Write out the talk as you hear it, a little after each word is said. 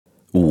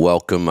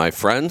Welcome, my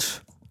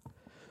friends.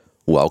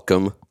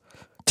 Welcome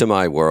to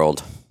my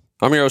world.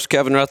 I'm your host,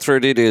 Kevin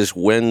Rutherford. It is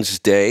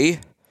Wednesday,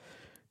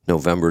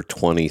 November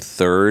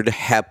 23rd.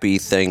 Happy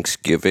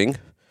Thanksgiving.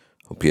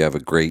 Hope you have a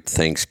great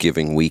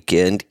Thanksgiving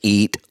weekend.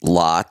 Eat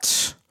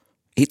lots.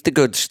 Eat the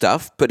good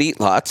stuff, but eat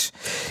lots.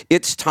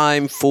 It's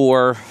time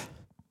for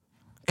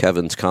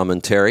Kevin's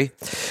commentary.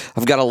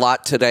 I've got a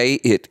lot today.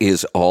 It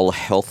is all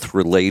health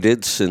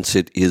related since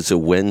it is a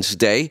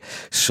Wednesday.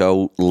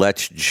 So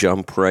let's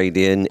jump right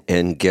in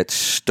and get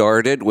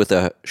started with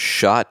a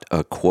shot,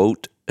 a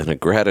quote, and a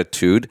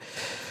gratitude.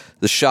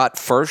 The shot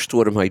first,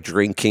 what am I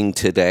drinking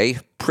today?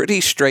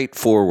 Pretty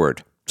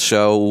straightforward.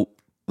 So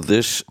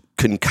this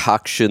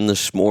concoction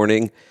this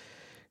morning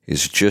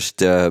is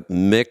just a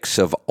mix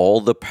of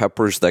all the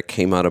peppers that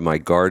came out of my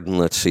garden.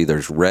 Let's see,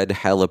 there's red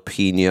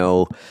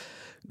jalapeno,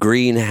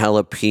 green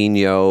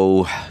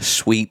jalapeno,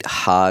 sweet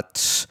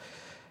hots,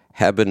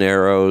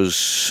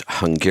 habaneros,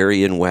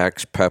 Hungarian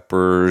wax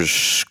peppers,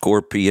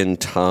 scorpion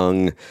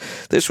tongue.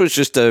 This was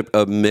just a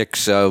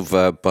mix of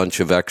a bunch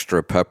of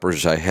extra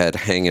peppers I had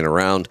hanging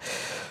around.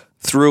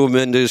 Threw them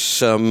into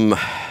some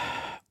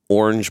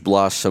orange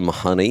blossom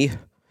honey,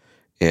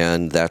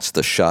 and that's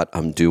the shot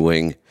I'm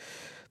doing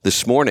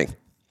this morning.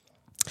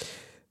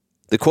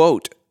 The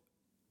quote,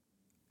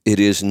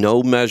 "It is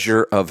no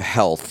measure of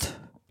health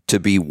to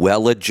be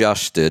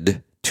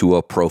well-adjusted to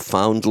a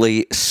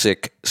profoundly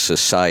sick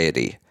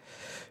society."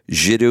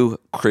 Jiddu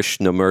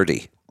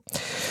Krishnamurti.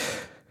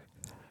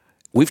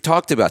 We've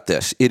talked about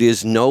this. It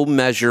is no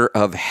measure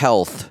of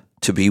health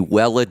to be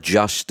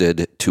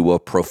well-adjusted to a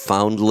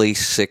profoundly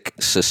sick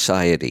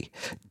society.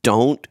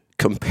 Don't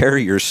compare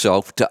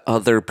yourself to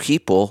other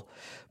people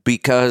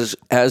because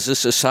as a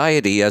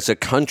society, as a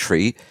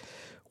country,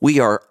 we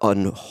are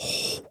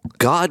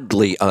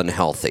ungodly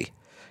unhealthy.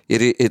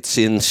 It's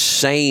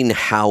insane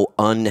how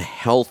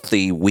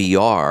unhealthy we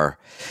are,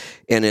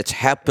 and it's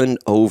happened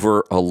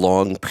over a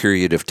long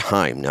period of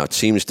time. Now, it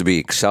seems to be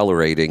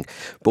accelerating,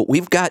 but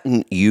we've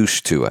gotten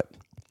used to it.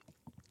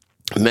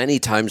 Many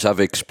times I've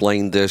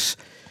explained this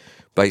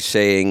by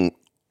saying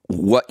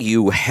what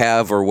you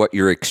have or what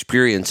you're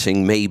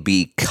experiencing may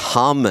be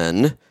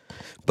common,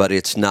 but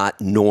it's not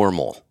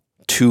normal.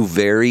 Two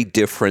very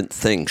different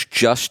things.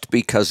 Just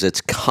because it's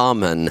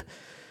common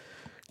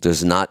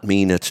does not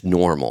mean it's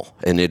normal.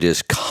 And it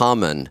is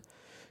common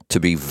to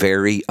be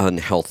very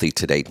unhealthy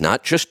today.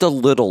 Not just a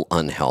little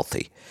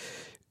unhealthy,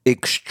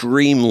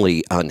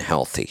 extremely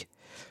unhealthy.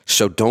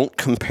 So don't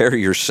compare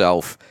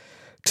yourself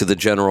to the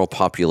general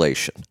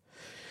population.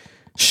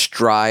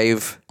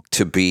 Strive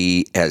to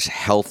be as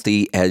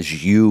healthy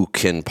as you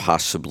can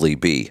possibly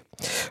be.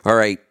 All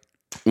right,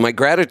 my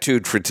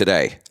gratitude for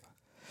today.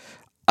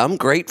 I'm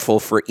grateful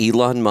for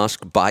Elon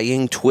Musk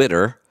buying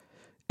Twitter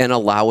and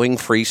allowing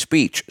free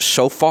speech.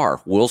 So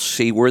far, we'll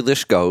see where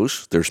this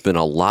goes. There's been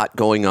a lot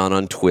going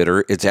on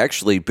Twitter. It's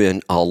actually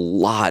been a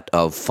lot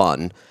of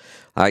fun.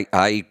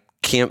 I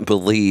can't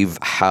believe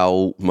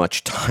how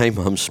much time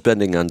I'm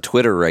spending on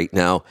Twitter right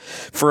now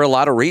for a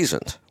lot of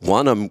reasons.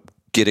 One, I'm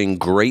getting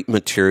great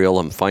material.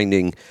 I'm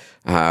finding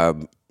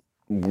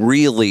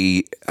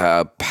really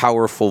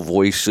powerful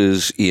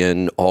voices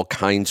in all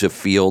kinds of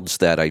fields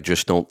that I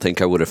just don't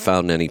think I would have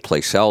found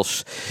anyplace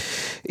else.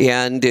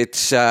 And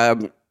it's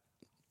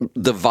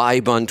the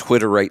vibe on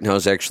Twitter right now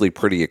is actually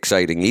pretty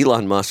exciting.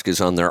 Elon Musk is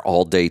on there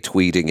all day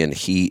tweeting, and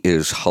he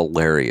is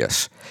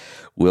hilarious.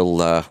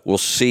 We'll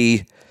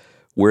see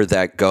where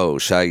that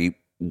goes.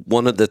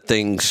 One of the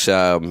things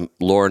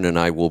Lauren and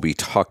I will be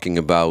talking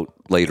about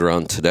later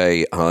on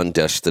today on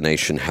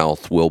Destination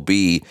Health will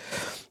be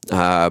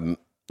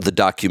the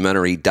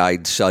documentary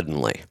Died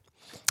Suddenly.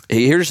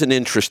 Here's an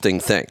interesting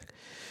thing.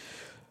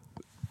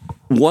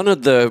 One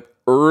of the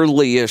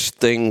earliest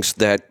things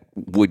that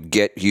would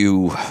get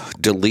you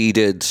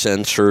deleted,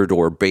 censored,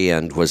 or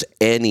banned was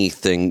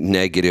anything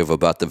negative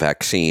about the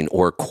vaccine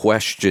or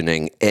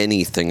questioning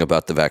anything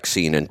about the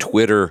vaccine. And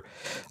Twitter,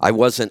 I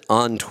wasn't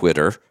on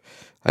Twitter.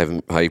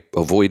 I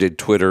avoided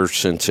Twitter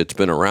since it's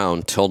been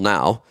around till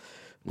now.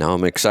 Now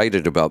I'm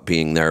excited about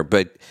being there.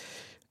 But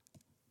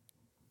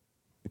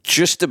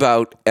just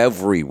about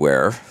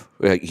everywhere,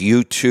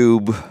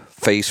 YouTube,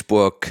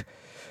 Facebook,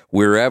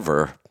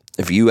 wherever,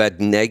 if you had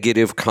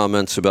negative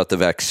comments about the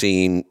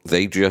vaccine,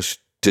 they just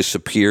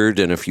disappeared.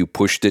 And if you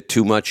pushed it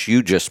too much,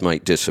 you just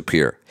might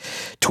disappear.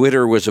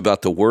 Twitter was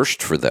about the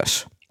worst for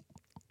this.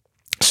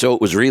 So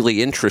it was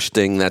really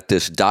interesting that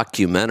this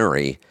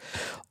documentary,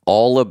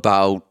 all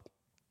about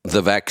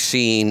the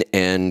vaccine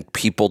and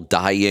people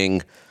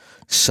dying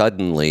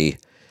suddenly,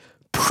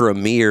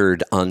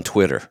 premiered on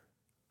Twitter.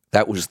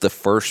 That was the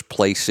first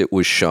place it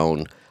was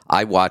shown.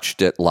 I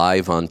watched it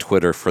live on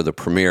Twitter for the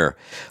premiere.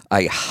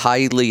 I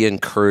highly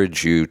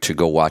encourage you to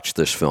go watch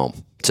this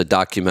film. It's a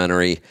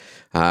documentary.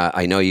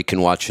 I know you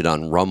can watch it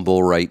on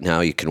Rumble right now.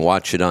 You can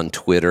watch it on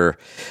Twitter.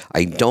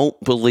 I don't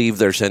believe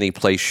there's any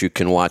place you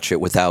can watch it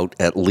without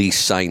at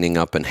least signing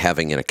up and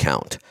having an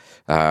account.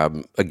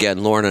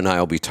 Again, Lauren and I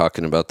will be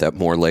talking about that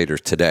more later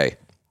today.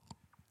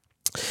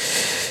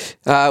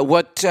 I'm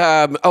going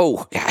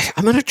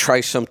to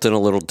try something a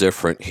little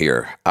different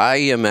here. I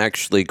am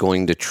actually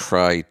going to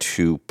try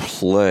to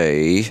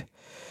play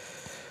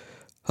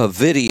a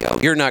video.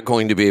 You're not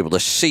going to be able to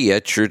see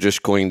it. You're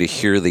just going to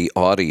hear the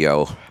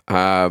audio.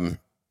 But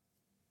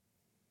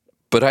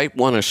I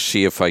want to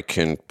see if I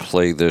can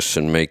play this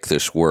and make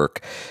this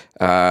work.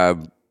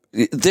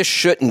 This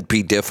shouldn't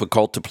be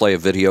difficult to play a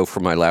video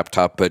from my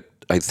laptop, but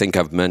I think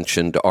I've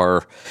mentioned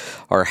our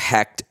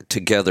hacked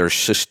together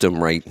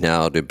system right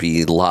now to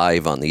be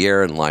live on the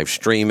air and live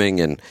streaming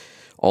and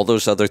all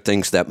those other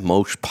things that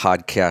most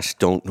podcasts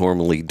don't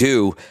normally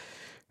do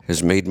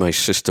has made my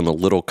system a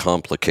little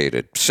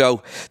complicated.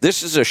 So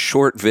this is a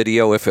short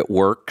video if it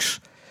works.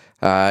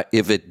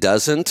 If it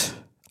doesn't,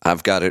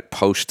 I've got it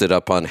posted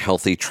up on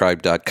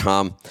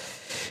healthytribe.com.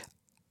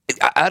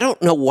 I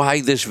don't know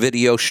why this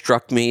video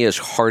struck me as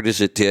hard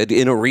as it did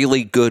in a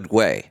really good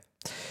way.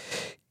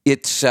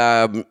 It's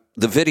the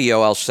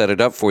video, I'll set it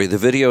up for you. The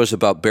video is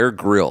about Bear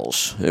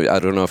Grylls. I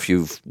don't know if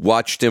you've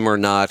watched him or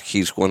not.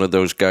 He's one of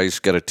those guys,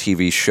 got a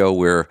TV show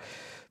where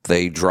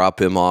they drop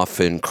him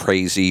off in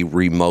crazy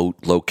remote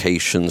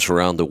locations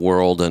around the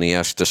world and he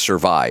has to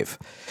survive.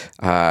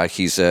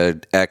 He's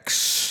an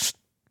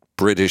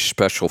ex-British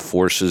Special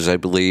Forces, I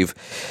believe.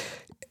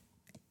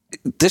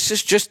 This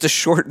is just a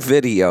short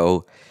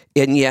video,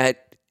 and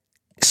yet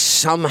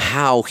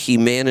somehow he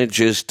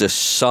manages to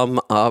sum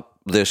up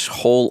this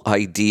whole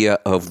idea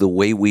of the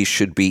way we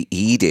should be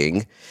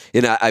eating.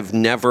 And I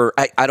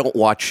don't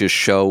watch his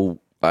show.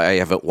 I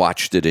haven't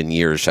watched it in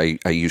years. I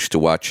used to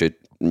watch it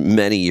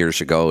many years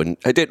ago, and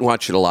I didn't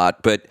watch it a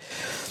lot, but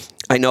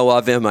I know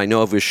of him. I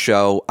know of his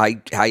show.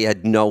 I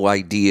had no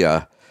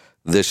idea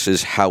this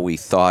is how we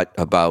thought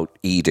about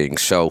eating.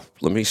 So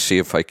let me see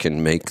if I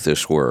can make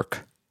this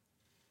work.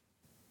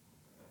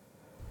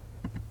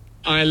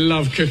 I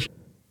love cooking.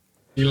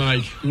 You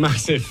like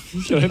massive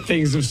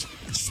things of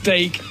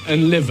steak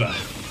and liver,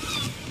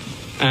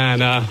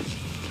 and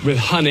with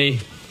honey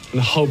and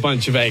a whole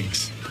bunch of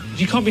eggs.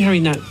 You can't be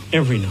having that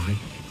every night.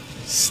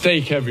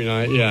 Steak every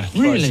night, yeah.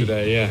 Really? Twice a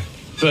day, yeah.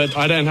 But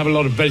I don't have a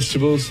lot of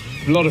vegetables,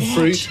 a lot of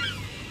fruit.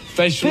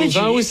 Vegetables.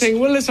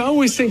 Veggies? I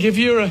always think if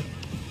you're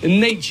in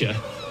nature,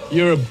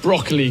 you're a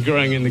broccoli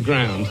growing in the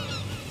ground.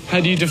 How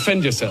do you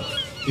defend yourself?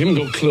 You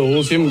haven't got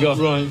claws, you haven't got...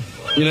 Right.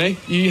 You know,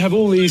 you have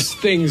all these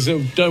things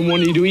that don't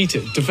want you to eat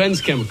it. Defense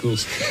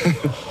chemicals.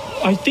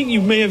 I think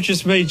you may have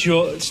just made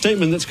your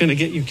statement that's going to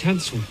get you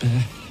cancelled,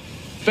 Bear.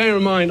 Bear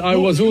in mind, I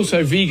was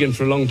also vegan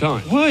for a long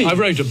time. Why? I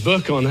wrote a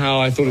book on how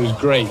I thought it was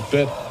great,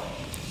 but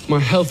my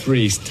health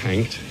really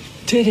tanked.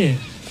 Did it?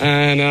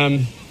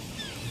 And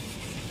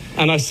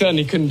I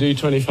certainly couldn't do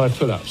 25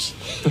 pull-ups.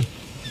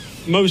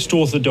 Most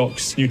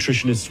orthodox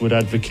nutritionists would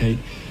advocate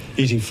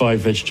eating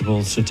 5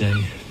 vegetables a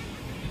day.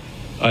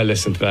 I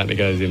listen to that and it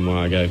goes in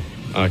while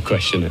I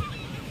question it.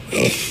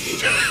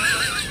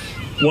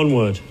 One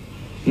word.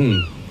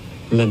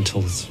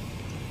 Lentils.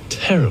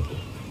 Terrible.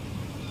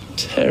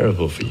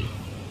 Terrible for you.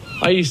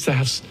 I used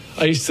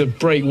to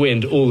break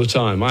wind all the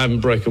time. I haven't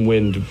broken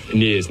wind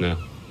in years now.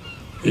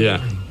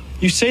 Yeah.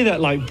 You say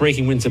that like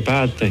breaking wind's a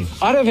bad thing.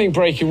 I don't think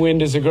breaking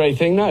wind is a great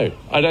thing, no.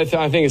 I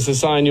think it's a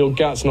sign your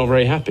gut's not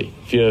very happy.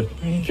 If you're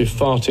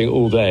farting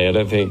all day, I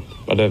don't think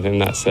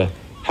that's a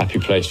happy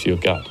place for your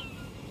gut.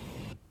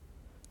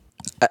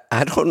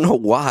 I don't know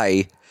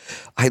why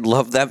I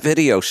love that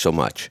video so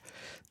much.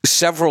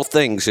 Several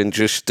things in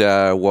just,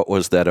 what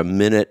was that, a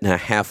minute and a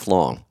half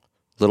long. A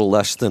little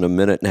less than a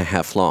minute and a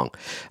half long.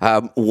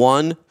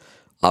 One,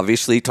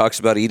 obviously, he talks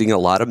about eating a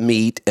lot of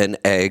meat and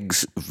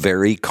eggs,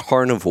 very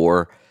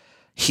carnivore.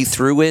 He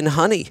threw in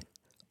honey.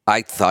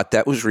 I thought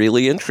that was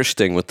really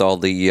interesting with all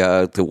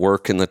the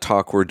work and the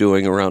talk we're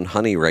doing around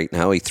honey right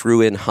now. He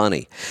threw in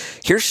honey.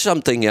 Here's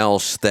something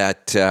else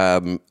that...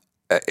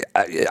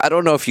 I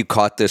don't know if you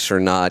caught this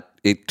or not.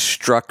 It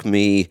struck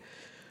me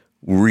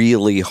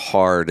really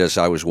hard as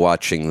I was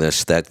watching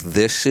this, that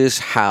this is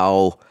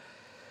how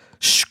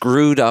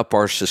screwed up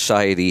our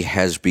society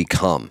has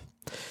become.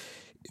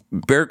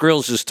 Bear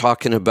Grylls is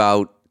talking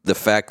about the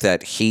fact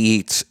that he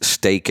eats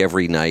steak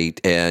every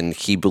night and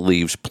he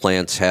believes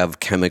plants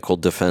have chemical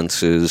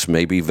defenses,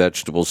 maybe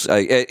vegetables.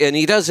 And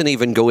he doesn't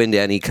even go into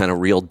any kind of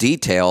real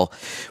detail,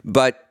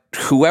 but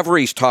whoever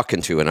he's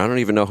talking to, and I don't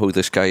even know who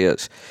this guy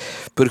is,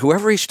 but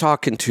whoever he's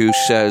talking to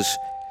says,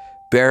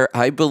 Bear,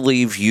 I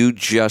believe you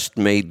just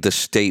made the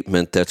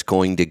statement that's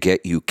going to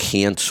get you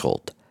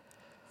canceled.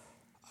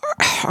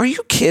 Are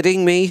you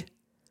kidding me?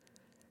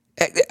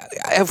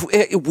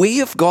 We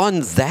have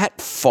gone that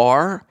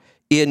far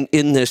in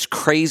this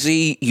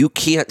crazy, you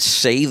can't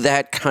say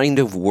that kind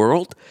of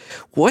world?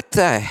 What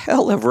the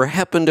hell ever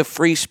happened to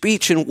free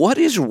speech, and what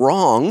is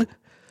wrong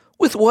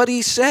with what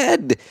he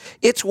said?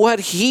 It's what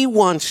he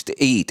wants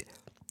to eat.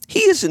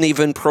 He isn't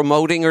even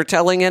promoting or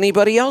telling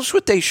anybody else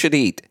what they should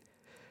eat.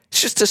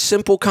 It's just a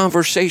simple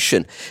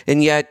conversation.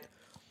 And yet,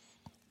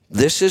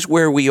 this is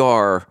where we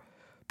are.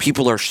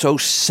 People are so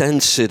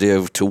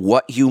sensitive to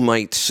what you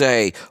might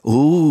say.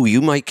 Ooh,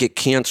 you might get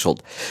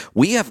canceled.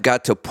 We have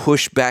got to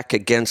push back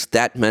against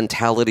that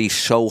mentality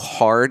so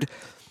hard.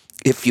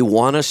 If you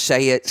want to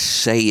say it,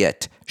 say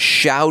it.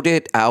 Shout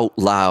it out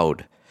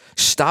loud.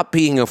 Stop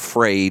being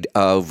afraid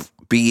of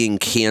being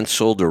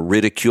canceled or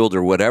ridiculed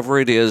or whatever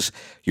it is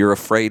you're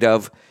afraid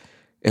of,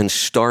 and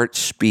start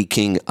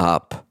speaking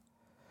up.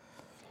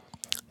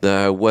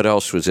 What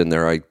else was in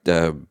there?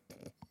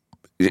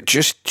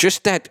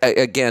 Just that,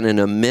 again, in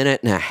a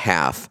minute and a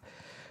half,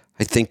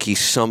 I think he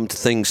summed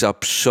things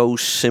up so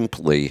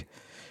simply.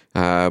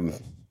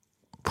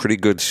 Pretty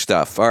good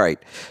stuff. All right.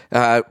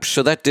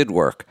 So that did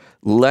work.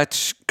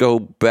 Let's go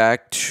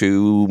back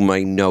to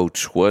my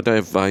notes. What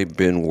have I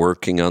been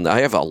working on?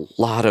 I have a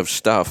lot of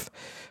stuff.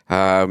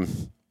 A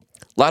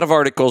lot of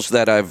articles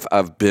that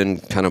I've been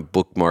kind of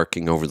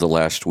bookmarking over the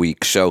last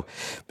week. So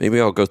maybe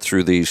I'll go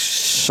through these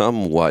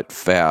somewhat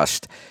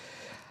fast.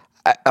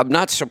 I'm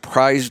not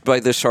surprised by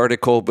this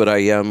article, but I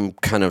am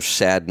kind of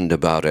saddened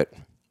about it.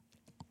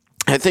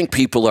 I think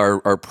people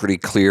are pretty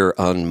clear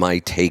on my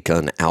take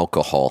on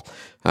alcohol.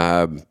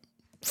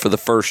 For the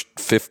first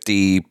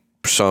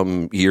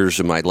 50-some years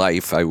of my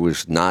life, I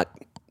was not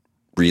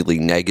really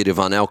negative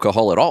on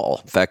alcohol at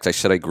all. In fact, I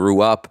said I grew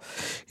up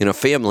in a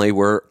family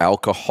where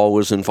alcohol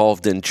was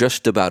involved in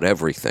just about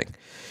everything.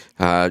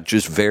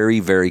 Just very,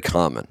 very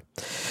common.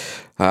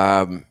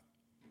 I've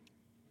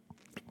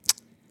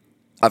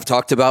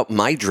talked about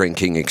my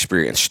drinking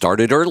experience.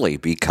 Started early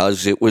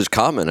because it was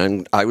common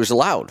and I was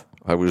allowed.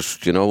 I was,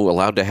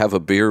 allowed to have a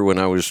beer when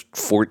I was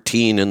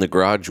 14 in the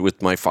garage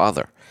with my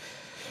father.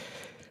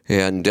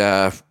 And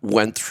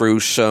went through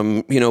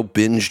some,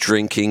 binge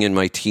drinking in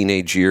my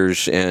teenage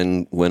years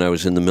and when I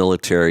was in the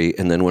military.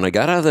 And then when I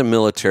got out of the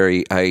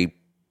military, I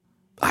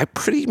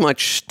pretty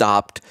much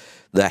stopped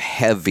the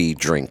heavy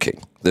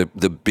drinking,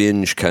 the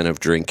binge kind of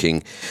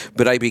drinking.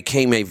 But I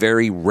became a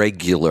very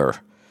regular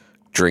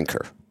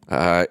drinker.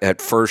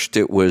 At first,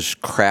 it was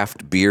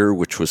craft beer,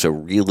 which was a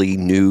really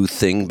new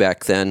thing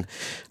back then.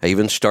 I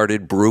even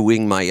started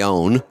brewing my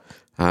own.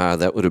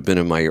 That would have been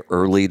in my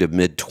early to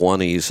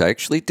mid-20s. I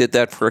actually did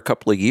that for a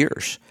couple of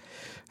years.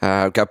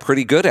 Got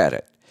pretty good at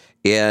it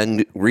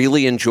and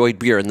really enjoyed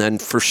beer. And then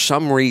for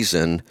some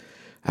reason,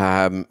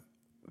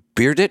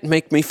 beer didn't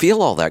make me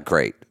feel all that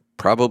great.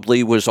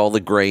 Probably was all the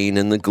grain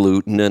and the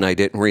gluten, and I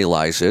didn't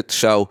realize it.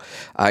 So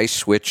I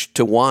switched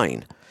to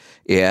wine.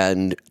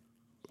 And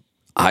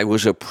I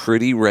was a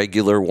pretty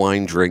regular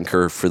wine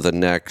drinker for the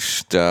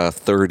next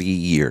 30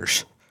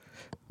 years.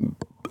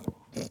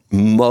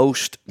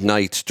 Most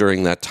nights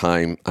during that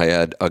time, I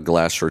had a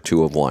glass or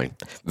two of wine.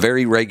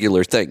 Very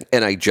regular thing.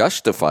 And I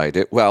justified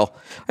it. Well,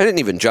 I didn't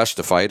even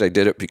justify it. I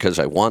did it because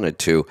I wanted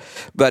to.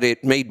 But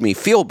it made me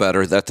feel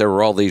better that there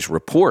were all these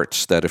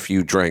reports that if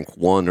you drank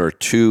 1 or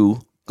 2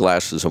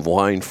 glasses of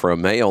wine for a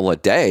male a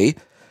day,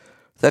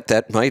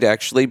 that might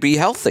actually be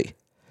healthy.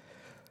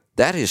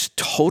 That is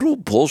total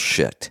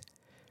bullshit.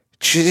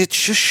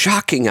 It's just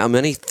shocking how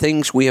many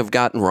things we have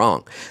gotten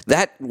wrong.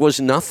 That was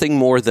nothing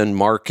more than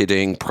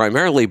marketing,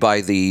 primarily by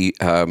the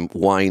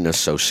wine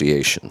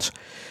associations.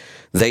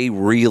 They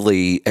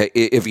really,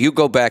 if you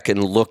go back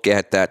and look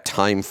at that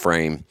time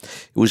frame,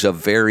 it was a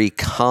very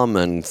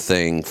common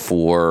thing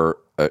for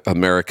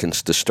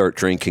Americans to start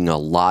drinking a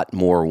lot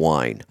more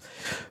wine.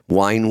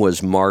 Wine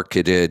was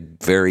marketed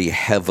very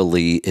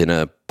heavily in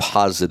a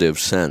positive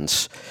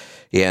sense,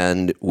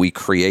 and we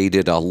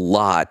created a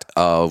lot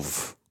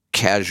of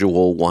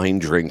casual wine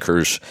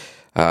drinkers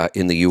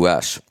in the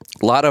U.S.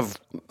 A lot of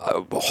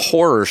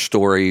horror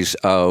stories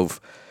of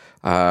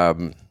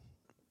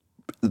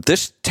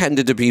this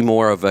tended to be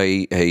more of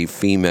a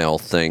female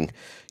thing.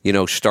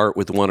 Start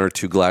with 1 or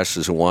 2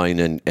 glasses of wine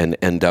and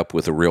end up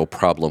with a real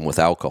problem with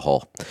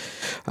alcohol.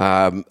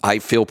 I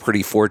feel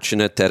pretty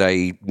fortunate that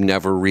I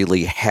never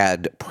really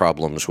had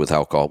problems with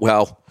alcohol.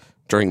 Well,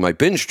 during my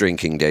binge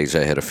drinking days,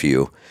 I had a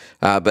few.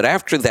 But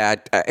after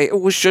that,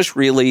 it was just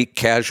really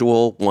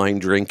casual wine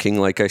drinking.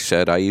 Like I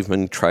said, I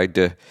even tried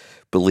to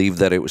believe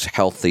that it was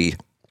healthy.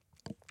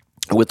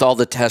 With all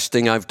the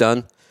testing I've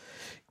done,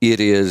 it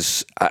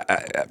is,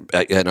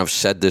 and I've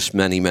said this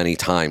many, many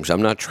times,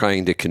 I'm not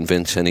trying to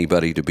convince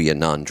anybody to be a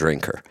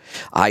non-drinker.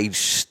 I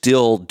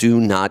still do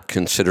not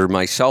consider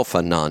myself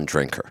a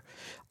non-drinker.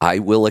 I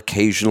will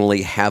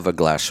occasionally have a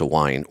glass of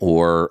wine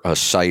or a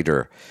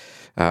cider.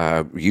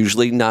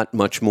 Usually not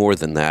much more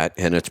than that,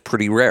 and it's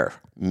pretty rare.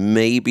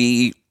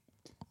 Maybe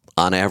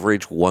on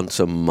average once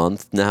a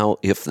month now,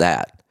 if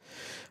that.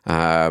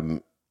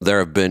 There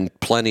have been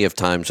plenty of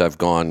times I've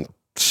gone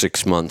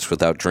 6 months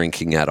without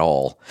drinking at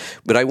all.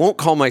 But I won't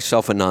call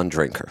myself a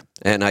non-drinker,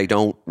 and I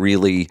don't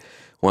really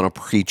want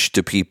to preach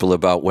to people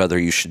about whether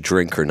you should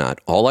drink or not.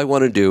 All I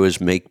want to do is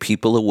make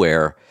people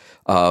aware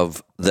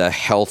of the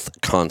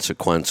health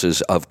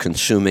consequences of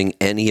consuming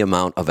any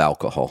amount of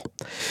alcohol.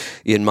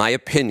 In my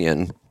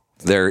opinion,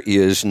 there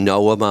is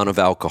no amount of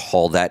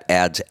alcohol that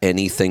adds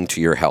anything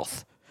to your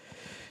health.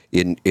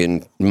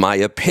 In my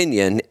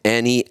opinion,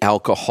 any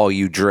alcohol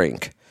you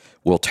drink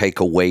will take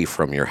away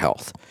from your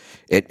health.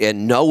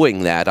 And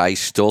knowing that, I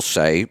still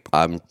say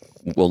I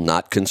will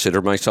not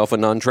consider myself a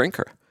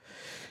non-drinker.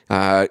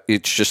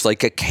 It's just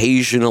like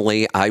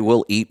occasionally I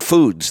will eat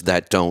foods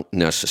that don't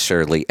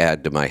necessarily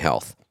add to my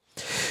health.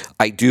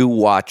 I do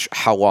watch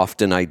how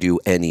often I do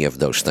any of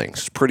those things.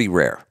 It's pretty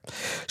rare.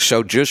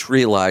 So just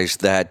realize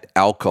that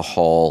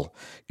alcohol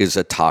is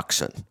a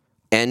toxin.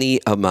 Any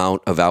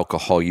amount of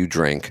alcohol you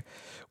drink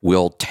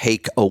will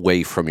take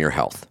away from your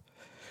health.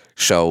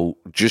 So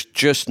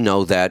just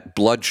know that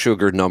blood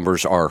sugar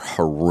numbers are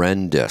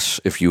horrendous.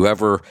 If you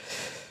ever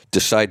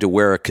decide to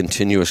wear a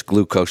continuous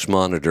glucose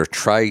monitor,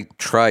 try.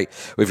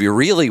 If you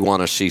really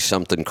want to see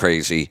something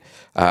crazy,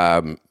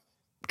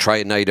 try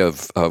a night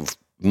of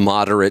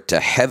moderate to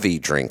heavy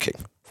drinking.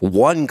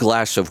 One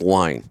glass of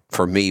wine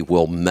for me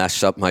will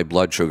mess up my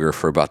blood sugar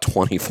for about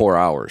 24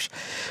 hours.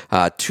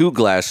 2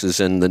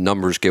 glasses and the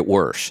numbers get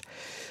worse.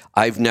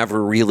 I've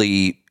never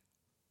really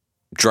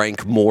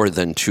drank more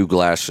than 2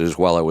 glasses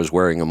while I was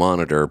wearing a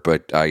monitor,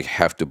 but I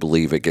have to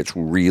believe it gets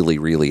really,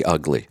 really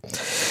ugly.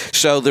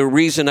 So the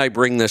reason I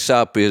bring this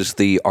up is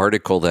the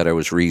article that I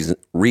was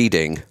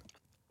reading.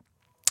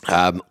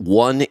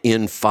 1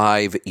 in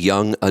 5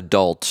 young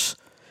adults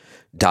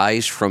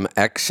dies from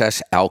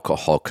excess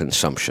alcohol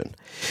consumption.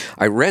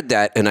 I read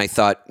that and I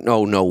thought,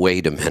 oh, no,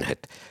 wait a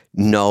minute.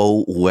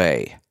 No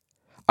way.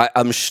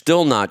 I'm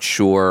still not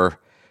sure.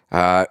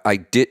 I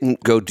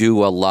didn't go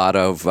do a lot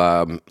of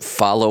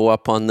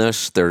follow-up on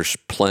this. There's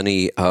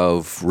plenty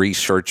of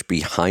research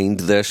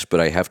behind this,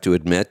 but I have to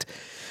admit,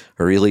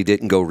 I really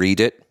didn't go read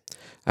it.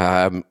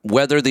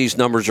 Whether these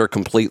numbers are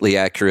completely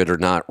accurate or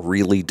not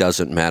really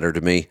doesn't matter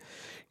to me.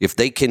 If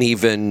they can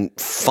even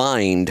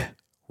find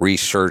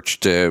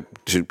research to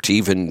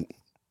even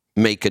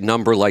make a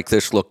number like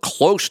this look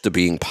close to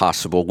being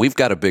possible, we've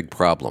got a big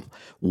problem.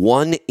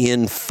 1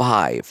 in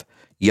 5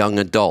 young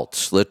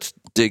adults. Let's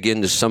dig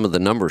into some of the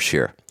numbers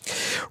here.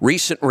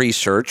 Recent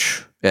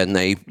research, and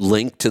they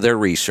link to their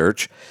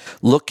research,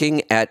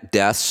 looking at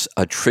deaths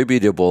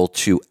attributable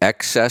to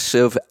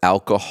excessive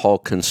alcohol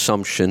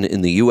consumption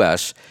in the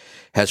U.S.,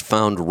 has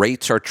found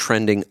rates are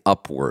trending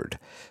upward.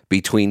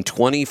 Between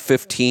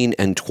 2015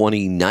 and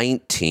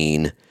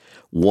 2019,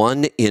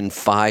 1 in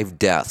 5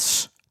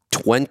 deaths,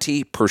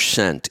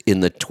 20% in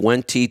the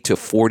 20 to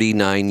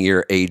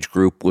 49-year age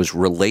group was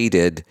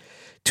related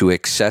to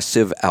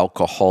excessive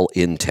alcohol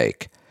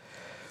intake.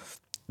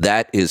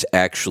 That is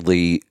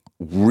actually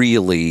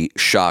really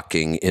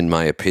shocking, in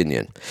my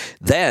opinion.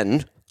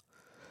 Then,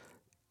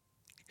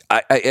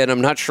 and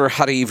I'm not sure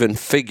how to even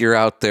figure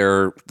out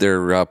their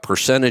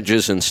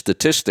percentages and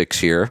statistics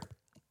here.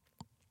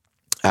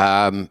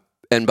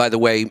 And by the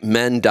way,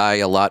 men die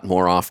a lot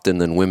more often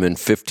than women,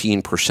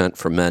 15%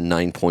 for men,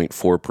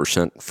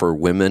 9.4% for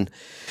women.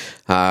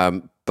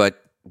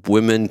 But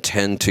women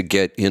tend to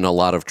get in a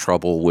lot of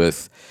trouble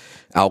with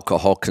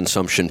alcohol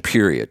consumption,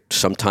 period.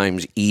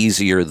 Sometimes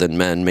easier than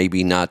men,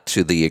 maybe not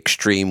to the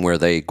extreme where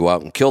they go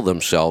out and kill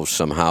themselves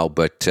somehow,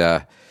 but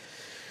there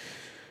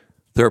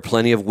are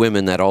plenty of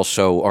women that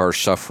also are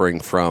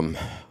suffering from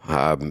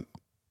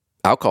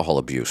alcohol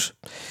abuse.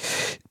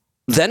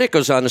 Then it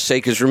goes on to say,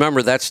 because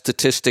remember, that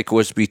statistic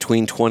was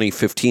between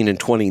 2015 and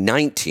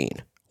 2019.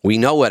 We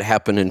know what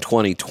happened in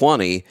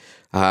 2020.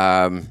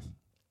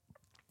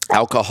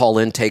 Alcohol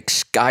intake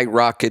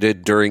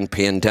skyrocketed during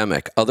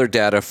pandemic. Other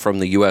data from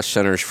the U.S.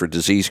 Centers for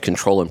Disease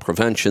Control and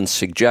Prevention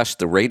suggest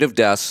the rate of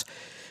deaths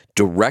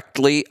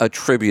directly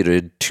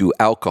attributed to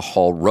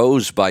alcohol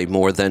rose by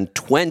more than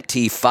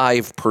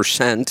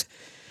 25%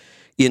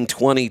 in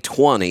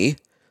 2020.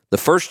 The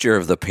first year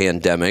of the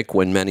pandemic,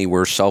 when many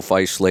were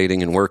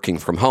self-isolating and working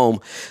from home.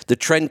 The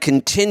trend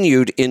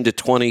continued into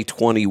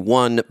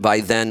 2021, by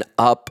then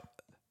up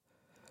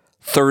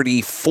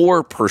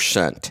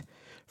 34%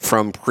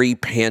 from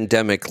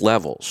pre-pandemic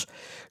levels.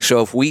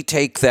 So if we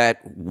take that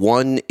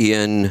 1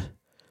 in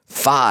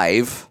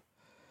 5,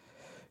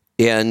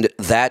 and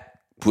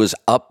that was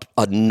up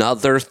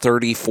another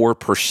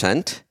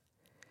 34%,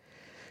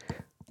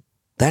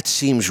 that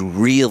seems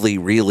really,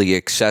 really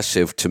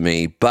excessive to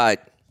me.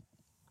 But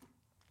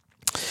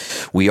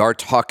we are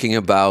talking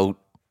about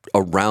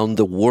around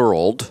the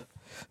world,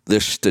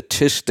 the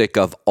statistic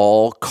of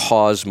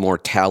all-cause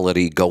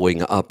mortality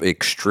going up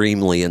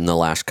extremely in the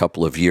last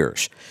couple of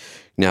years.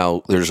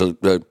 Now, there's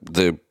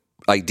the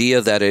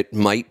idea that it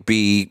might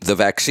be the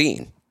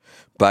vaccine,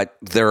 but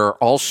there are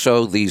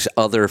also these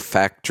other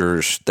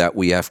factors that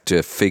we have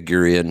to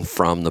figure in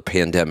from the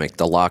pandemic: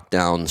 the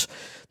lockdowns,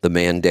 the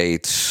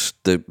mandates,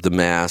 the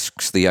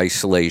masks, the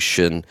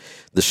isolation,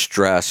 the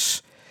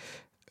stress.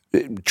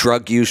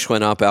 Drug use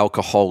went up,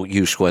 alcohol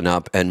use went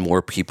up, and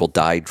more people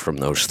died from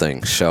those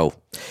things. So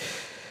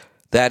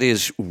that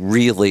is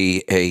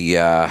really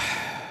a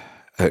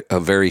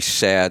very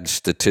sad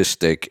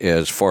statistic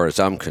as far as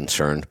I'm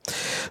concerned.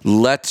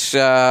 Let's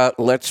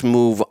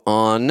move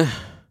on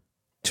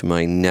to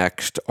my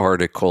next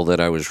article that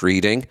I was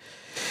reading.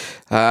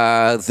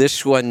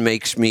 This one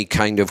makes me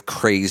kind of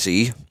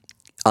crazy.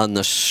 On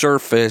the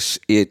surface,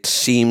 it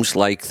seems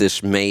like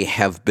this may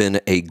have been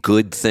a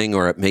good thing,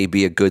 or it may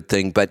be a good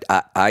thing, but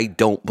I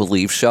don't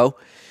believe so.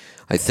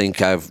 I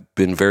think I've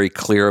been very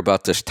clear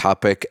about this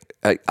topic.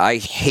 I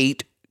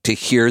hate to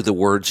hear the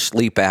word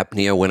sleep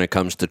apnea when it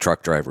comes to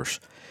truck drivers.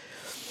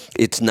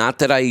 It's not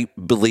that I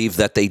believe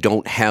that they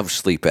don't have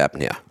sleep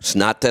apnea. It's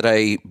not that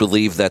I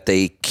believe that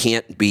they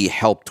can't be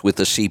helped with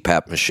a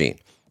CPAP machine.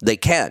 They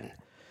can.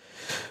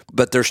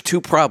 But there's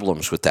two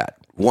problems with that.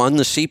 One,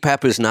 the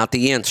CPAP is not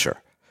the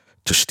answer.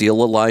 To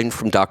steal a line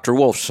from Dr.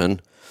 Wolfson,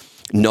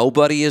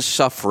 nobody is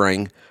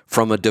suffering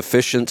from a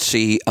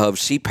deficiency of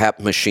CPAP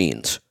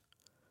machines.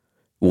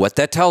 What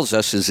that tells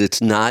us is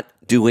it's not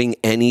doing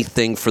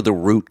anything for the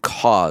root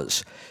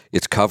cause.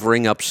 It's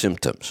covering up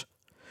symptoms.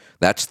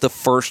 That's the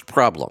first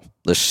problem.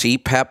 The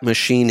CPAP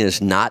machine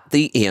is not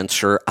the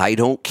answer. I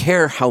don't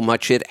care how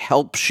much it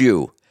helps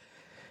you.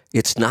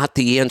 It's not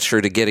the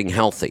answer to getting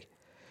healthy.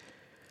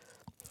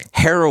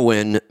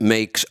 Heroin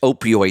makes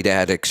opioid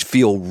addicts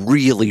feel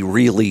really,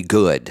 really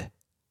good.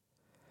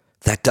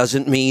 That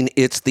doesn't mean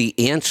it's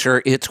the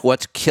answer. It's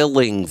what's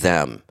killing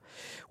them.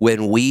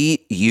 When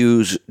we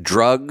use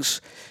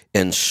drugs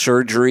and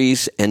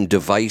surgeries and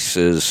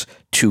devices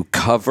to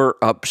cover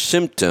up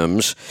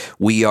symptoms,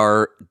 we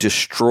are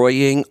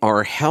destroying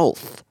our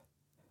health.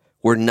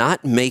 We're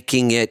not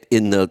making it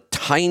in the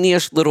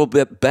tiniest little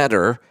bit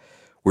better.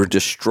 We're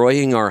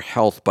destroying our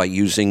health by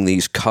using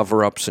these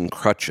cover-ups and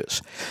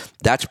crutches.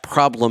 That's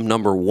problem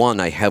number one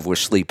I have with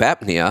sleep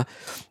apnea,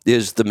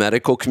 is the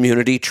medical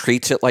community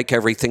treats it like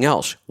everything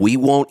else. We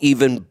won't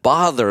even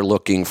bother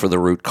looking for the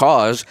root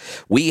cause.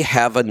 We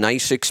have a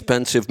nice,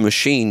 expensive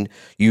machine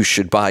you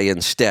should buy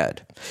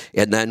instead.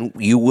 And then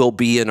you will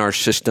be in our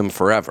system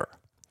forever.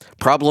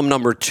 Problem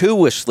number two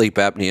with sleep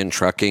apnea and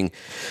trucking,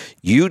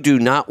 you do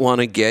not want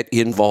to get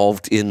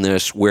involved in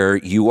this where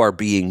you are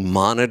being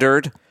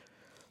monitored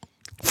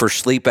for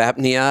sleep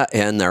apnea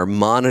and they're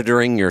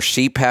monitoring your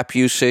CPAP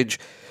usage.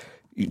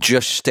 You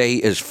just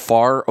stay as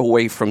far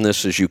away from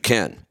this as you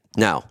can.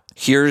 Now,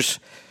 here's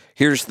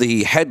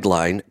the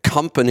headline.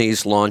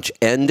 Companies launch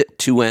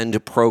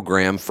end-to-end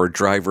program for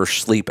driver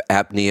sleep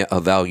apnea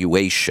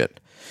evaluation.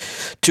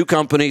 Two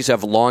companies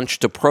have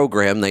launched a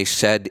program they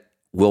said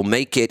will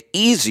make it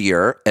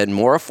easier and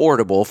more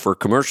affordable for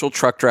commercial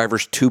truck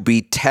drivers to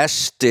be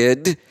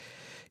tested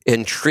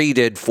and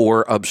treated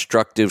for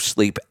obstructive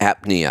sleep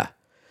apnea.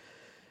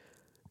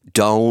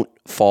 Don't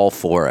fall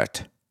for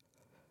it.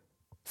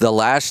 The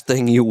last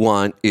thing you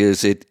want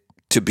is it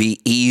to be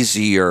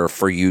easier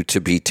for you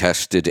to be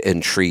tested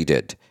and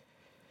treated.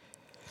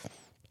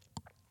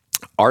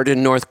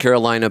 Arden, North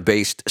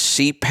Carolina-based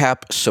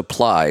CPAP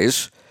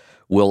Supplies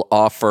will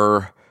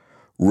offer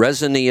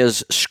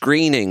Resonia's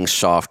screening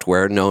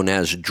software known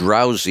as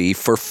Drowsy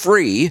for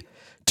free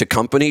to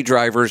company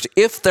drivers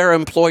if their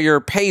employer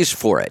pays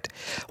for it.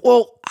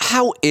 Well,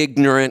 how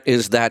ignorant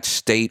is that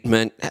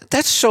statement?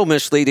 That's so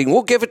misleading.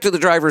 We'll give it to the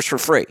drivers for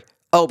free.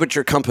 Oh, but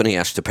your company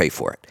has to pay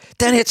for it.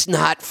 Then it's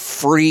not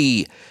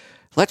free.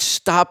 Let's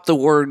stop the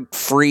word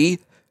free.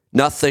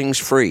 Nothing's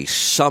free.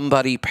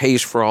 Somebody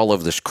pays for all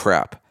of this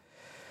crap.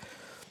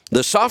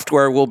 The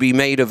software will be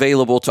made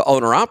available to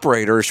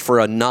owner-operators for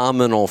a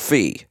nominal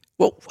fee.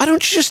 Well, why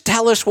don't you just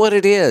tell us what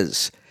it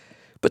is?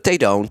 But they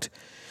don't.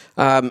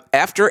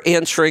 After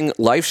answering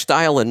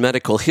lifestyle and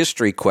medical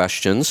history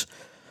questions,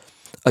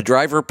 a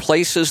driver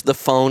places the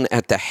phone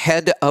at the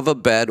head of a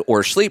bed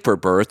or sleeper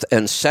berth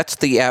and sets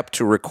the app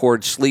to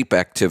record sleep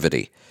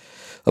activity.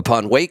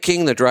 Upon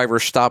waking, the driver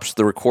stops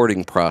the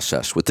recording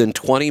process. Within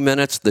 20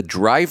 minutes, the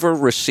driver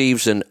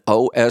receives an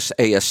OSA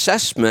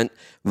assessment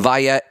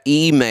via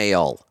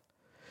email.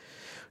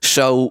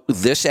 So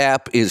this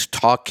app is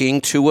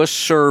talking to a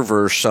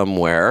server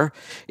somewhere,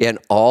 and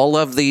all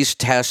of these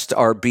tests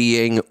are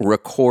being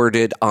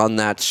recorded on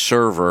that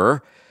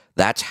server.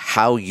 That's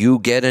how you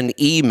get an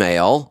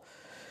email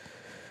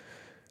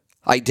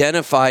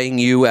identifying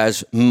you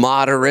as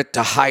moderate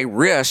to high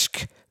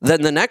risk.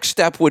 Then the next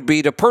step would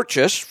be to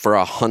purchase, for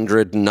a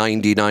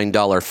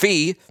 $199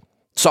 fee,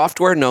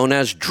 software known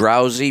as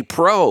Drowsy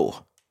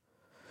Pro.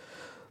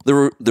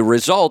 The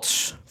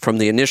results from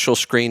the initial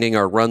screening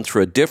are run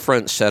through a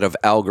different set of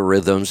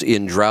algorithms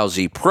in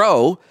Drowsy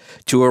Pro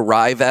to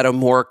arrive at a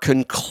more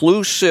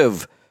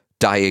conclusive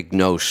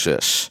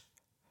diagnosis.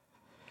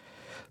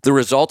 The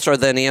results are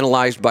then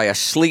analyzed by a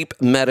sleep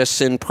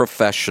medicine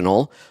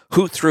professional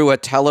who, through a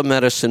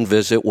telemedicine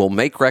visit, will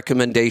make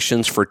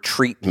recommendations for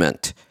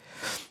treatment.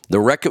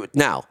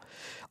 Now,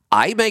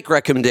 I make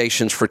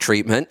recommendations for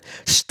treatment.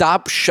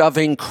 Stop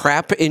shoving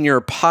crap in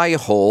your pie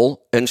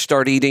hole and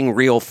start eating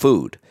real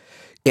food.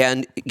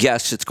 And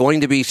yes, it's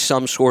going to be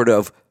some sort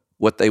of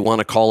what they want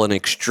to call an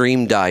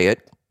extreme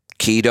diet,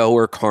 keto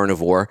or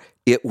carnivore.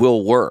 It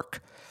will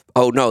work.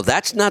 Oh, no,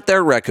 that's not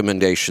their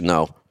recommendation,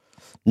 though.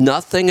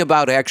 Nothing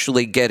about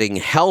actually getting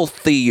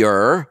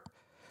healthier.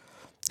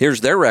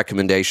 Here's their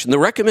recommendation. The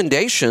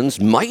recommendations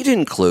might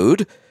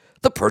include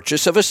the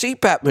purchase of a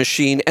CPAP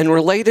machine and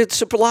related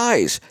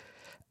supplies,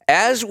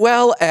 as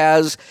well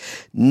as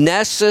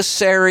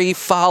necessary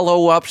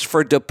follow-ups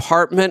for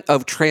Department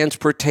of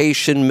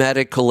Transportation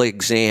medical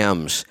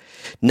exams.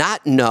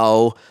 Not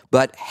no,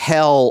 but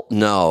hell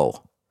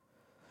no.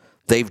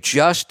 They've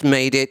just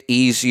made it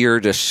easier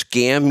to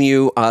scam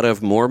you out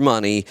of more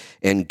money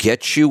and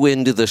get you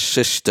into the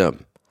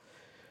system.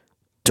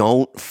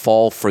 Don't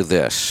fall for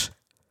this.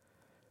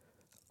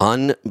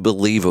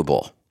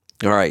 Unbelievable.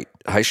 All right,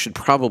 I should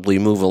probably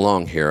move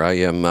along here.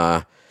 I'm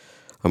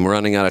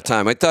running out of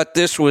time. I thought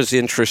this was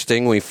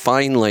interesting. We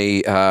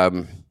finally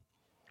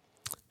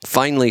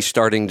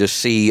starting to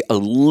see a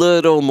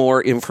little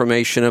more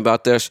information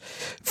about this.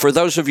 For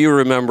those of you who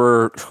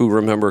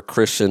remember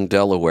Chris in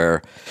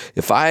Delaware,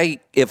 if I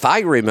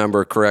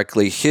remember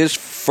correctly, his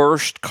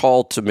first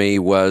call to me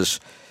was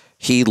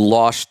he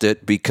lost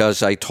it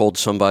because I told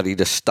somebody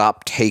to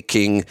stop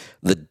taking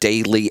the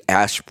daily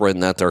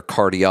aspirin that their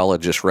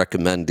cardiologist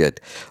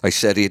recommended. I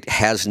said it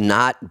has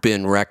not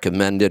been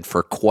recommended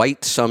for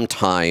quite some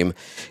time,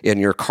 and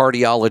your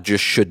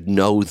cardiologist should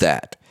know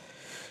that.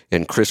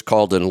 And Chris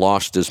called and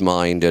lost his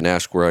mind and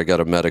asked where I got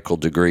a medical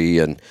degree.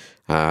 And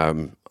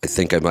I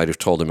think I might have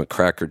told him a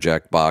Cracker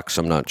Jack box.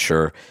 I'm not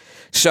sure.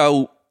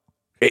 So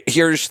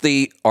here's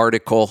the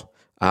article.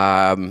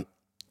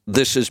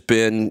 This has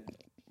been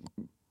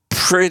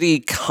pretty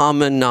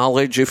common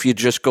knowledge if you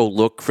just go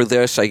look for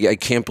this. I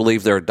can't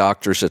believe there are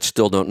doctors that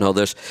still don't know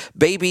this.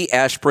 Baby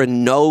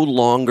aspirin no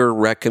longer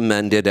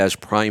recommended as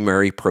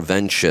primary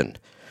prevention.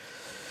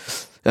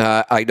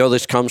 I know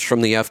this comes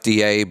from the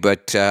FDA,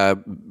 but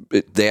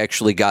they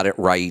actually got it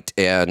right.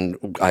 And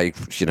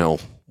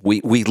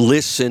we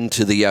listen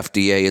to the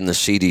FDA and the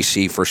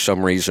CDC for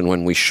some reason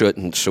when we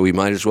shouldn't. So we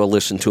might as well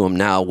listen to them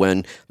now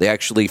when they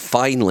actually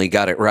finally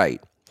got it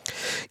right.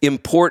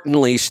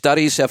 Importantly,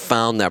 studies have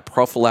found that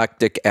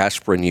prophylactic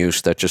aspirin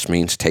use, that just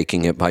means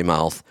taking it by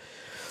mouth,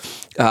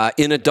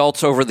 in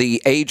adults over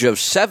the age of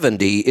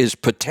 70 is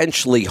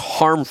potentially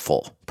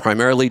harmful,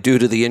 primarily due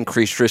to the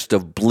increased risk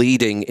of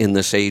bleeding in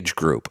this age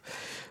group.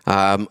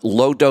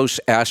 Low-dose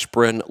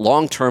aspirin,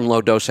 long-term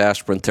low-dose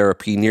aspirin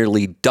therapy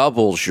nearly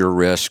doubles your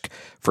risk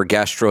for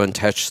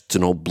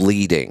gastrointestinal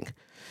bleeding.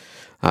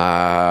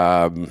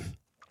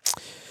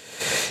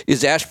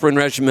 Is aspirin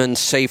regimen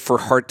safe for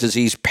heart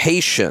disease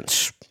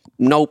patients?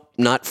 Nope,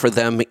 not for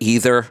them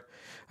either.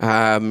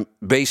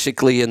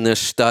 Basically, in this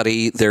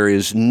study, there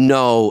is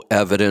no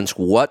evidence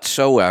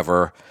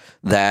whatsoever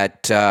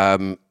that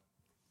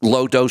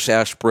low-dose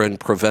aspirin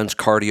prevents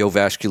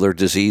cardiovascular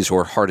disease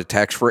or heart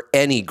attacks for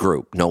any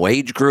group. No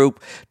age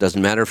group,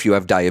 doesn't matter if you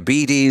have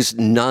diabetes,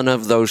 none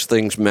of those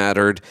things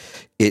mattered.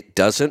 It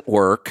doesn't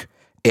work,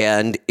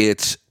 and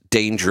it's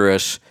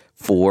dangerous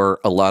for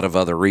a lot of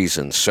other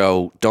reasons.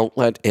 So don't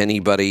let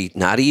anybody,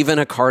 not even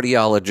a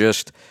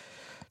cardiologist,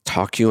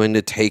 talk you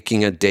into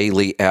taking a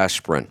daily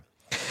aspirin.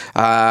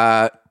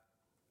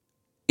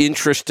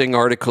 Interesting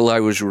article I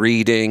was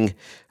reading,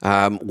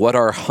 what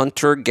our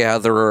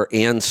hunter-gatherer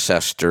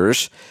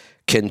ancestors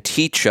can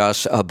teach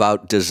us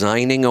about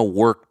designing a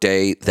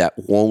workday that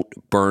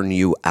won't burn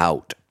you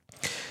out.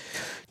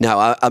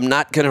 Now, I'm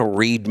not going to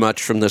read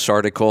much from this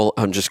article.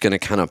 I'm just going to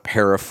kind of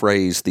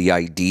paraphrase the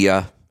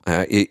idea.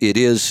 It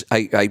is,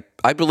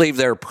 I believe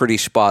they're pretty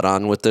spot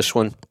on with this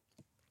one.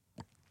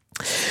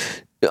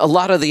 A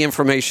lot of the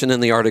information in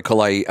the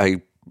article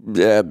I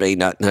may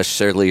not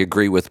necessarily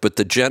agree with, but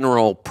the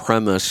general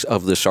premise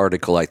of this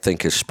article I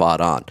think is spot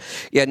on.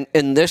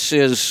 And this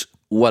is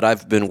what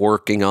I've been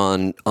working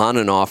on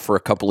and off for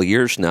a couple of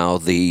years now,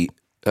 the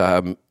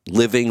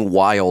Living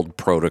Wild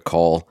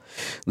protocol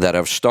that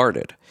I've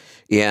started.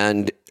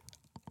 And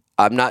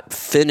I'm not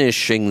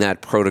finishing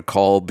that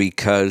protocol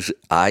because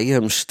I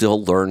am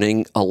still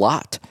learning a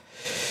lot.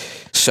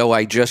 So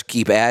I just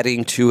keep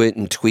adding to it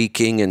and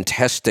tweaking and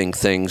testing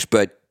things.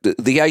 But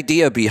the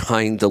idea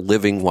behind the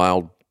Living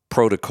Wild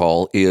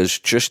protocol is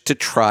just to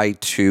try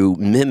to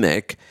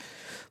mimic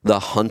the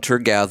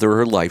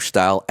hunter-gatherer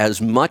lifestyle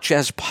as much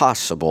as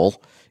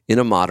possible in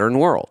a modern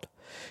world.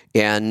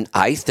 And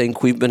I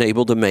think we've been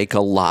able to make a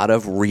lot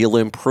of real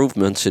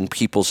improvements in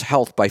people's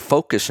health by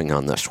focusing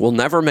on this. We'll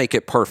never make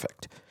it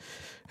perfect.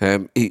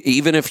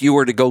 Even if you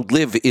were to go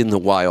live in the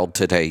wild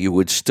today, you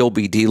would still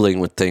be dealing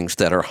with things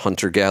that our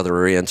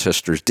hunter-gatherer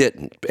ancestors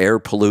didn't. Air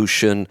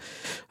pollution,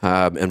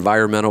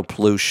 environmental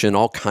pollution,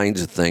 all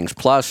kinds of things.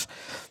 Plus,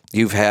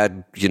 you've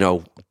had,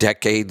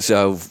 decades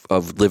of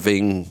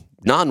living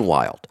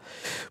non-wild.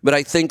 But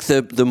I think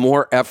the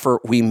more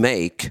effort we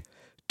make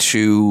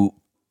to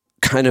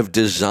kind of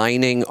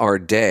designing our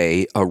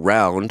day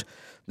around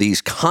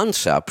these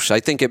concepts, I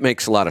think it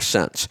makes a lot of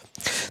sense.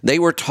 They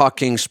were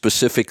talking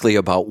specifically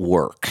about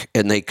work,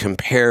 and they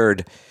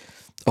compared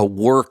a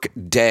work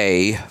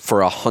day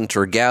for a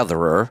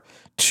hunter-gatherer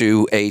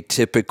to a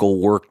typical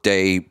work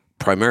day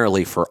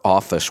primarily for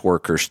office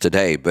workers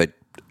today. But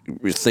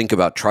think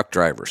about truck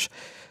drivers,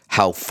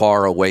 how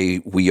far away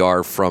we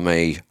are from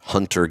a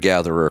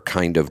hunter-gatherer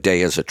kind of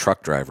day as a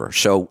truck driver.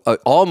 So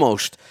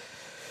almost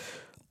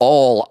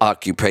all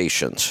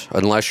occupations,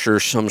 unless you're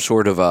some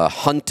sort of a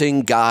hunting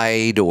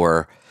guide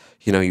or,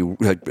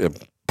 a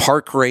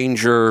park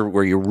ranger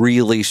where you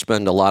really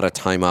spend a lot of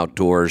time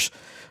outdoors,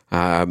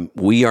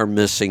 we are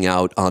missing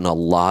out on a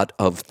lot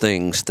of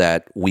things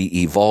that we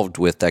evolved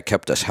with that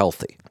kept us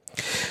healthy.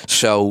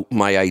 So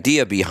my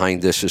idea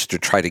behind this is to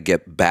try to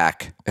get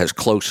back as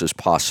close as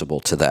possible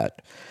to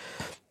that.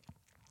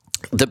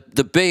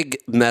 The big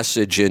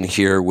message in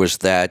here was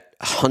that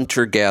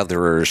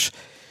hunter-gatherers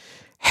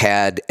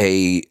had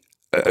a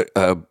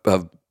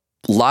a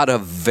lot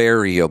of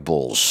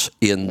variables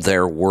in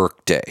their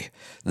workday.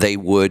 They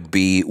would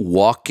be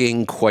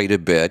walking quite a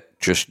bit,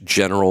 just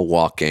general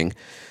walking.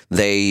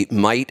 They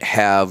might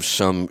have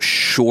some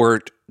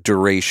short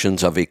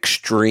durations of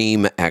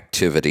extreme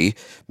activity,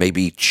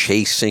 maybe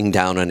chasing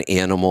down an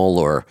animal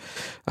or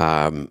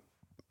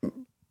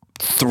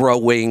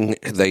throwing.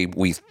 They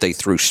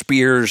threw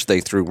spears,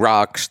 they threw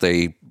rocks.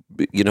 There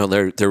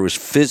was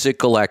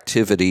physical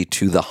activity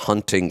to the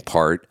hunting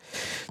part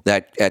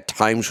that at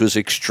times was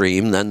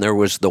extreme. Then there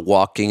was the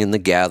walking and the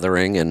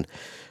gathering, and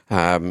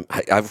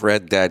I've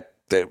read that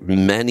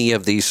many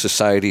of these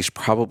societies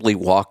probably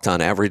walked on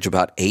average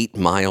about 8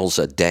 miles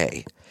a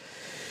day.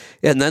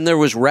 And then there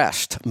was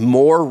rest,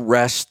 more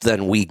rest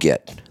than we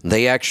get.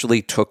 They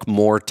actually took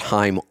more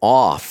time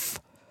off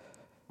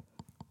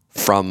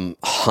from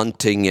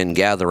hunting and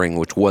gathering,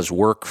 which was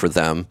work for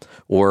them,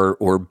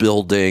 or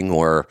building,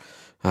 or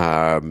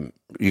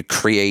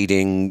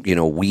creating,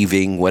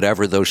 weaving,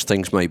 whatever those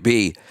things might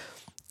be.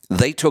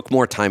 They took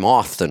more time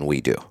off than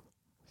we do.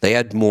 They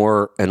had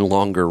more and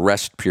longer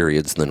rest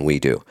periods than we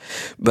do.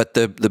 But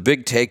the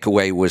big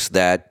takeaway was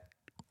that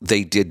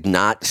they did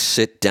not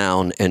sit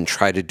down and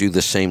try to do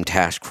the same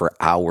task for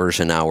hours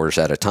and hours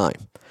at a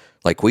time,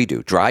 like we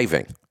do,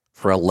 driving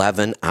for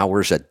 11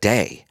 hours a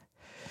day.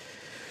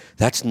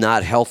 That's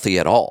not healthy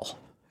at all.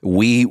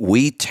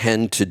 We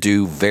tend to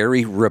do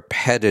very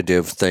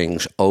repetitive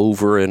things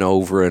over and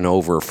over and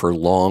over for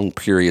long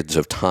periods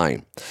of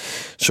time.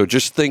 So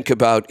just think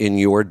about in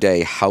your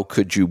day, how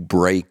could you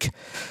break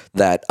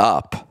that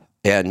up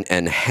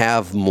and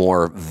have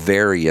more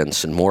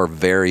variance and more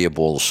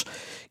variables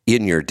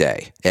in your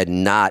day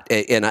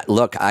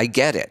look, I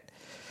get it.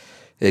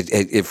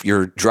 If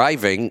you're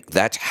driving,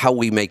 that's how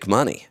we make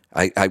money.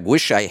 I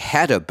wish I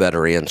had a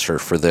better answer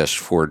for this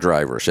for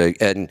drivers.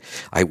 And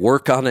I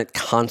work on it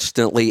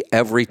constantly.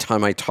 Every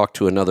time I talk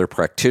to another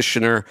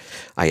practitioner,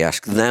 I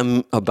ask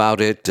them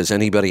about it. Does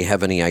anybody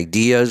have any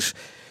ideas?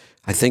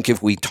 I think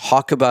if we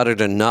talk about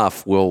it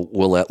enough,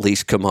 we'll at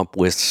least come up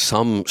with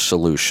some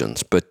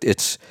solutions. But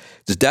it's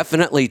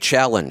definitely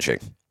challenging.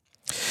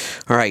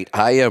 All right,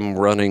 I am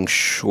running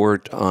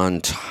short on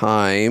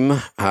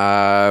time.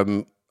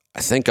 I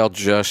think I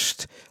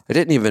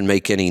didn't even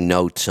make any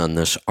notes on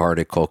this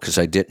article because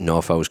I didn't know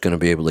if I was going to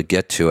be able to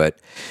get to it.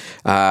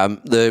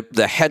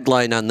 The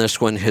headline on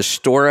this one,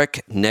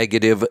 Historic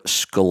Negative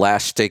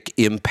Scholastic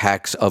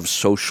Impacts of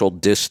Social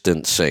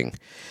Distancing.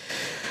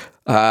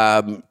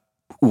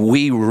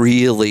 We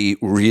really,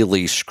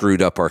 really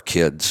screwed up our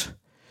kids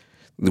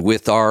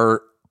with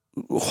our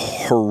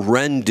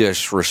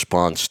horrendous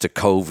response to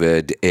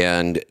COVID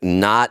and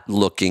not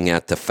looking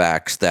at the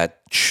facts that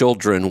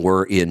children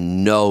were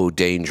in no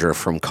danger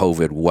from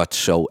COVID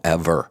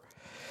whatsoever.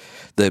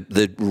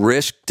 The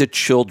risk to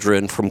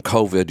children from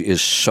COVID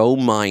is so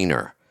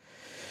minor.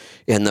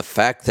 And the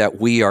fact that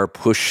we are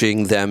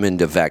pushing them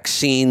into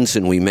vaccines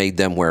and we made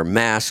them wear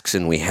masks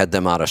and we had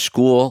them out of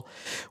school,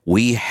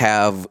 we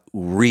have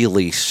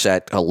really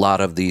set a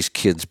lot of these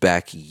kids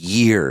back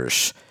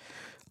years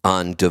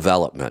on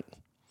development.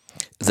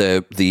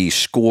 The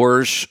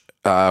scores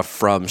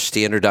from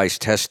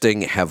standardized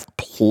testing have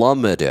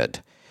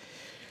plummeted.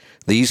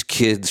 These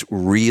kids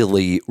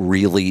really,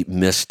 really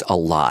missed a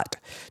lot.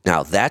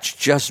 Now, that's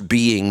just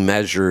being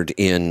measured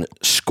in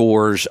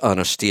scores on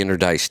a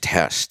standardized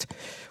test.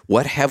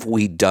 What have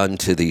we done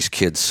to these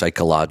kids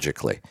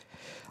psychologically?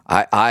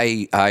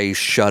 I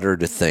shudder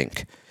to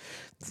think.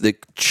 The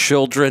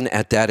children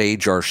at that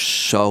age are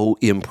so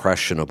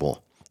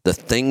impressionable. The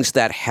things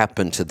that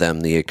happen to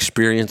them, the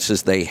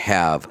experiences they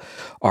have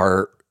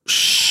are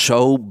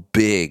so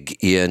big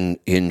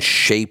in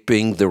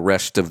shaping the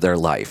rest of their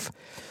life.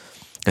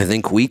 I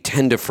think we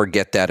tend to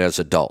forget that as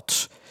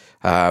adults.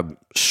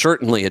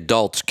 Certainly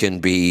adults can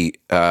be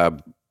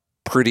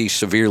pretty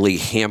severely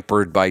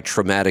hampered by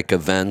traumatic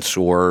events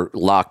or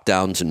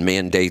lockdowns and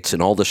mandates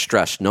and all the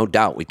stress. No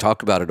doubt. We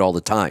talk about it all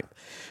the time.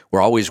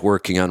 We're always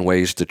working on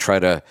ways to try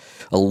to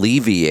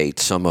alleviate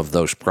some of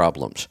those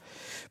problems.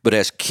 But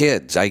as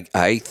kids,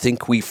 I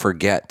think we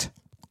forget.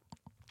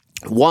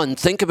 One,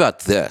 think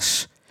about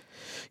this.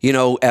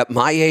 At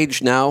my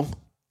age now,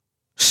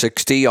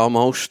 60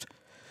 almost,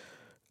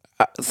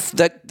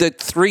 that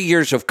 3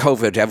 years of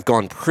COVID have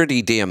gone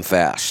pretty damn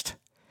fast.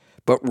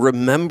 But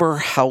remember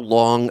how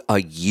long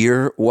a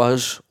year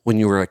was when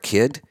you were a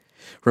kid?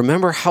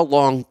 Remember how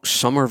long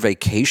summer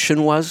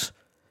vacation was?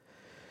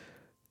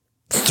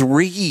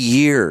 3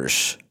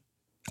 years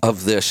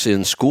of this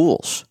in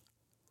schools.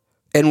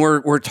 And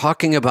we're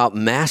talking about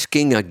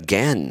masking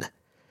again.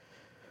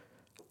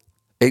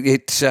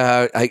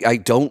 I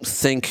don't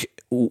think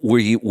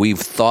we've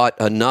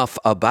thought enough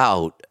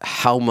about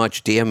how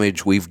much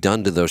damage we've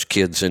done to those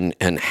kids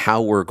and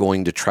how we're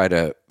going to try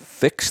to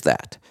fix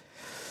that.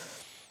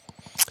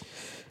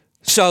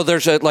 So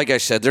like I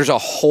said, there's a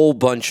whole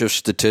bunch of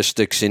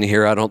statistics in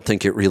here. I don't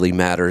think it really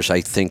matters.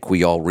 I think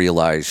we all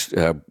realize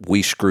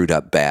we screwed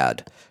up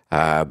bad.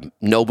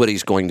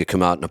 Nobody's going to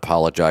come out and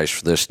apologize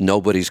for this.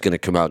 Nobody's going to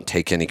come out and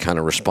take any kind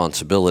of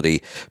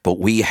responsibility. But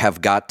we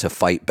have got to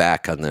fight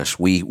back on this.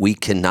 We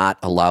cannot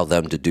allow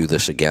them to do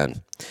this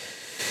again.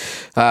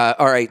 All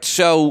right.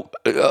 So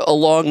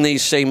along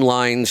these same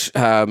lines,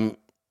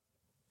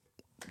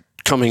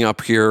 coming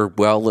up here,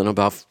 well, in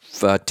about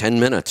 10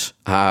 minutes,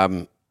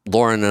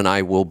 Lauren and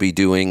I will be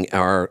doing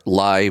our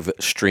live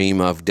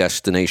stream of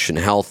Destination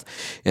Health,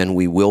 and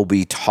we will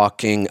be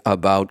talking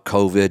about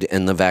COVID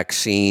and the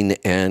vaccine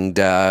and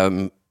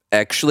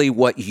actually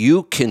what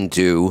you can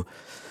do,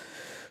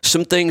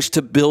 some things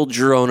to build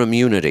your own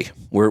immunity.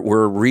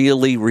 We're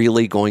really,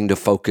 really going to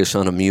focus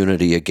on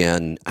immunity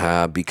again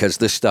because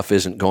this stuff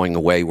isn't going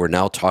away. We're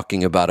now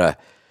talking about a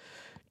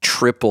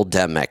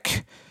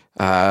triple-demic.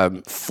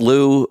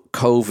 Flu,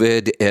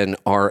 COVID,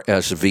 and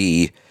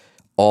RSV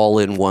all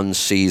in one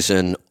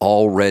season,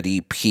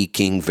 already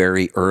peaking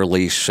very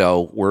early.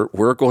 So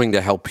we're going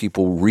to help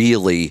people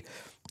really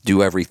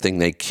do everything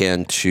they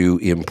can to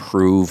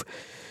improve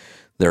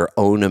their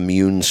own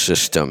immune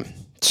system.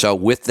 So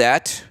with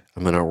that,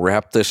 I'm going to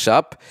wrap this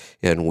up,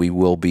 and we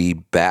will be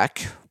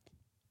back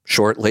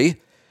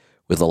shortly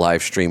with a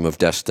live stream of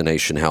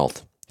Destination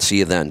Health. See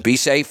you then. Be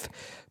safe,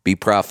 be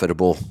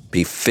profitable,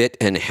 be fit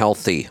and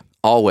healthy.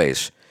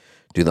 Always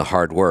do the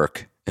hard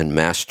work and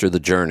master the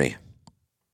journey.